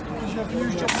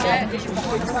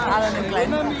 Alan and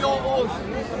Glenn.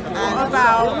 And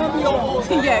about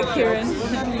Kieran.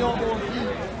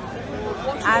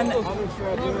 And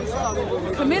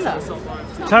Camilla.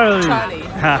 Charlie.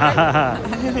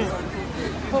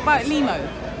 What about Limo?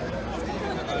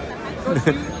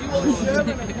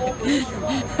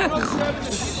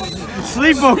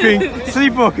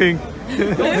 Sleepwalking.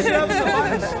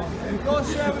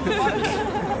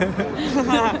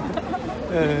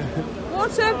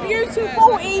 What a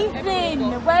beautiful evening!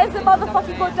 Where's the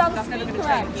motherfucking goddamn speaker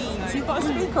at? So you've got a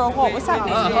speaker or what? What's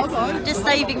happening? I'm just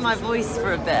saving my voice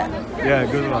for a bit. Yeah,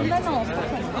 good one.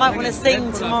 Might want to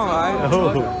sing tomorrow.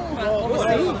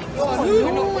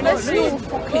 That's all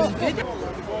fucking good.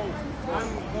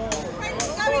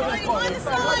 Mind the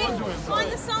sign! Mind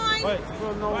the sign! You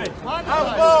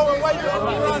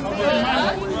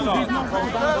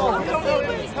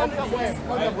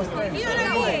don't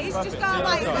know who it is, just go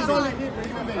away.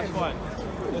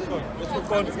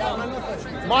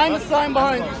 Mind the sign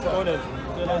behind you, sir.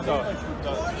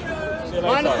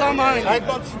 Mind the sign behind you. I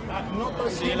got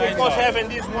because having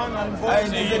this one and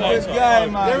both. He's a good guy,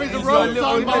 man. There is a road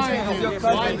sign behind you.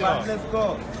 Let's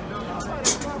go.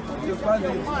 It's your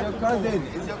cousin.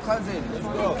 Let's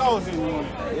go.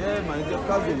 Yeah, man, it's your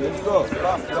cousin. Let's go.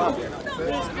 Come.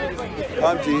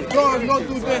 Come, G. God, not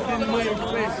do that in my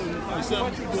face.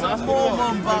 Some more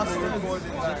man bastard.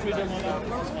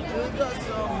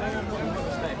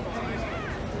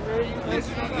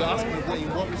 You're asking what you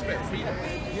want, respect, freedom.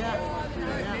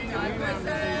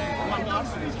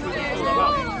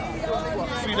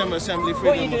 Freedom, assembly, freedom.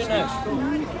 What are you doing now?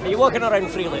 Are you walking around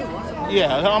freely?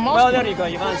 Yeah, I'm asking. Well, there you go,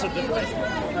 you've answered the question.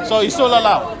 So you're still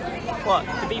allowed? What?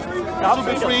 To be free? To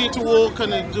be free to walk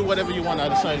and do whatever you want at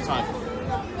the same time.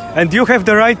 And you have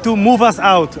the right to move us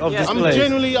out of this I'm place. I'm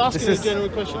genuinely asking a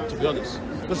genuine question, to be honest.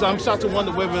 Because I'm starting to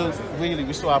wonder whether really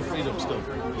we still have freedom still.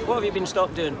 What have you been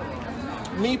stopped doing?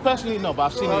 Me personally, no, but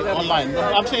I've seen it online.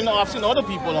 I've seen other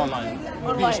people online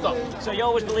being stopped. So you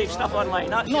always believe stuff online?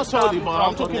 That's not totally, but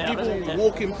I'm talking people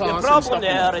walking past. The problem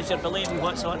there is you're believing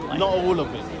what's online. Not all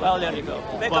of it. Well, there you go.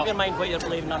 Make up your mind what you're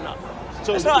believing or not.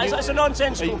 So it's a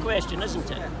nonsensical question,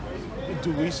 isn't it?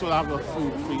 Do we still have a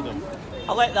full freedom?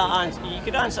 I'll let that answer. You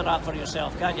could answer that for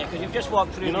yourself, can't you? Because you've just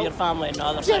walked through with your family on the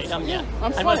other side, haven't you?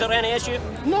 And was there any issue?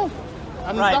 No.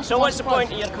 Right, so what's the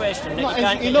point of your question? No,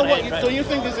 you know what, don't you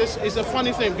think it's a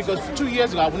funny thing? Because 2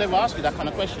 years ago, I would never ask you that kind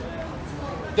of question.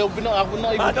 I would not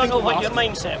even I don't know what your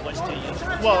mindset was 2 years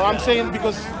ago. Well, I'm saying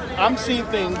because I'm seeing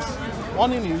things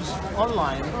on the news,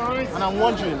 online, and I'm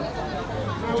wondering,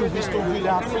 do we still really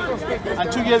have freedom?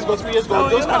 And 2 years ago, 3 years ago,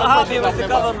 those kind of questions. With the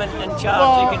government in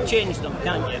charge, you can change them,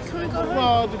 can't you?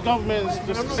 Well, the government is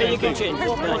just the same you can change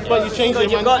them, can't you? But you change them.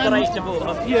 You've got the right to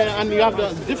vote. Yeah, and you have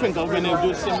the different government who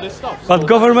do similar stuff. But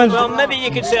government... Well, maybe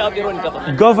you could set up your own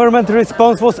government. Government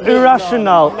response was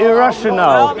irrational.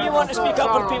 Well, if you want to speak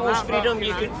up for people's freedom,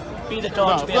 you could be the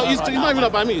torchbearer. No, he's not even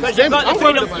about me. Because you've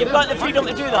got the freedom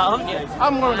to do that, haven't you?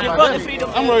 I'm worrying about them.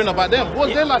 I'm worrying about them.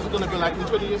 What's their life going to be like in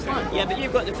 20 years' time? Yeah, but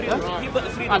you've got the freedom. You've got the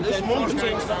freedom to change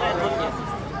for them, haven't you?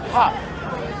 How?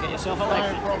 Get yourself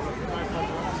elected.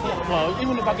 Well,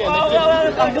 even if I get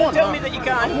elected, I'm one. Tell me that you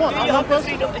can't. Do you have the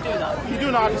freedom to do that? You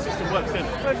do know how the system works, then.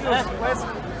 Where's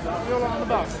you're on the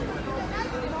bus?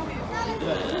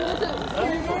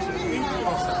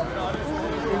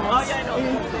 Oh, yeah, I know.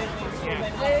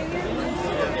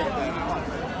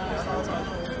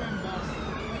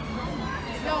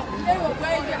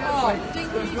 Where's your heart? Think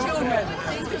of your children.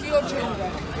 Think of your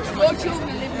children. Your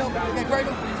children live long. They're grown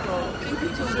up in this world. Think of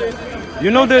children. You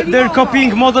know that they're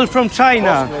copying model from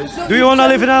China. Do you want to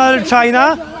live in another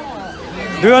China?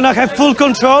 Do you want to have full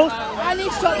control? I need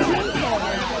to stop drinking.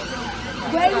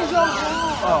 Where is your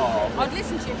heart? I'd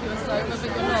listen to you if you were sober, but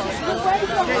you're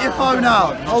not. Get your phone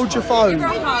out. Hold your phone.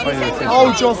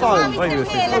 Hold your phone. Hold your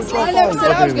phone.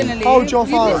 Hold your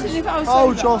phone.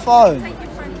 Hold your phone.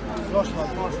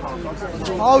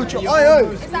 Hold your. Oi,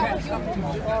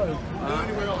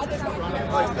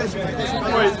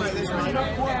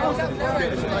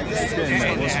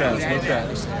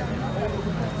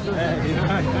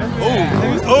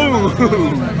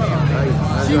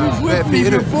 She was with me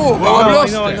before, but I've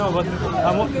lost it.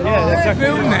 Yeah, exactly.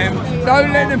 Film them.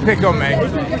 Don't let them pick on me.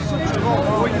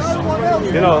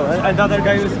 You know, another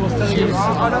guy was telling me.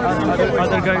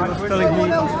 Other guy was telling me,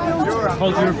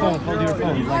 hold your phone.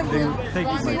 Like they take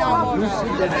it. I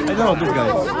know this guy.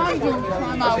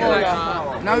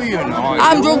 No, you're not.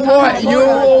 I'm the white.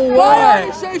 You're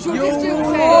white. You're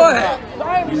white.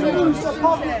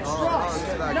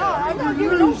 No, I'm not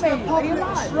giving up me. Are you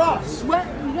mad? Trust.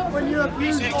 When you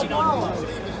abuse your power.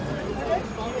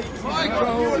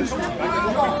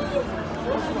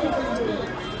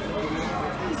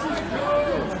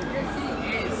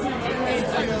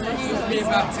 Me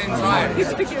about 10 times.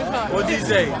 What did you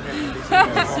say?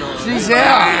 She's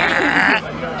here.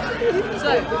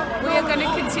 So, we are going to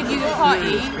continue the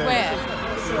party where?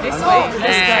 This way.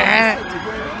 Let's go.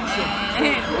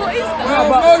 What is that? Well,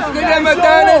 most of them are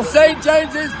down at St.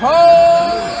 James's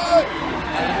Park.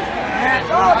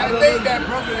 I think they're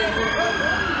probably.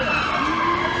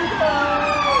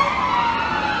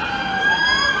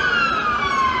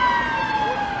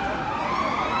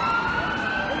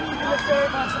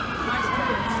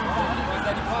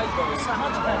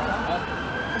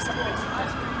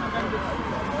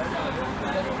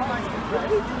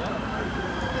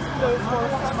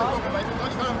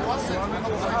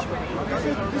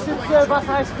 You should serve us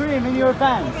ice cream in your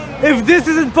van. If this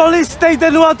isn't police state,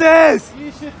 then what is?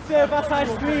 You should serve us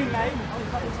ice cream, mate.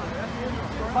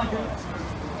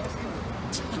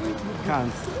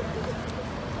 Can't.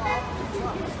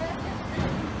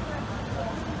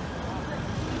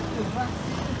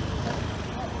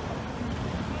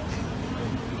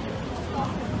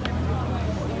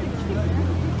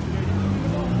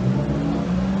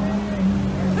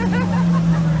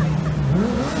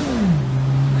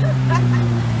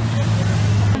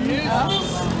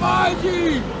 MacMikeG! Do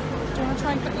you want to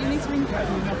try and put, you need to ring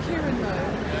Kieran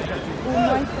though, or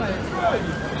my phone.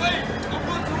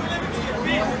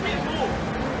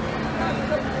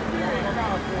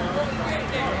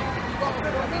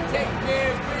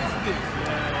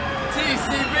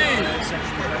 TCB!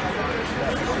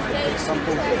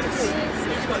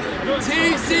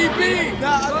 TCB!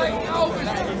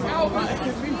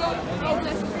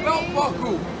 Elvis belt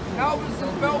buckle!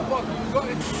 Elvis's belt buckle! We've got a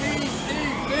TCB!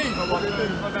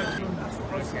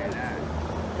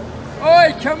 Oi,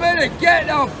 come in and get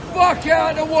the fuck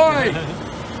out of the way!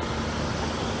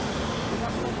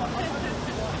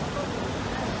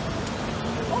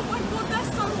 Oh my god,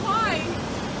 that's so high!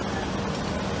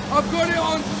 I've got it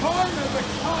on timer, the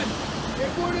cunt!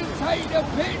 It wouldn't take the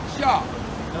picture!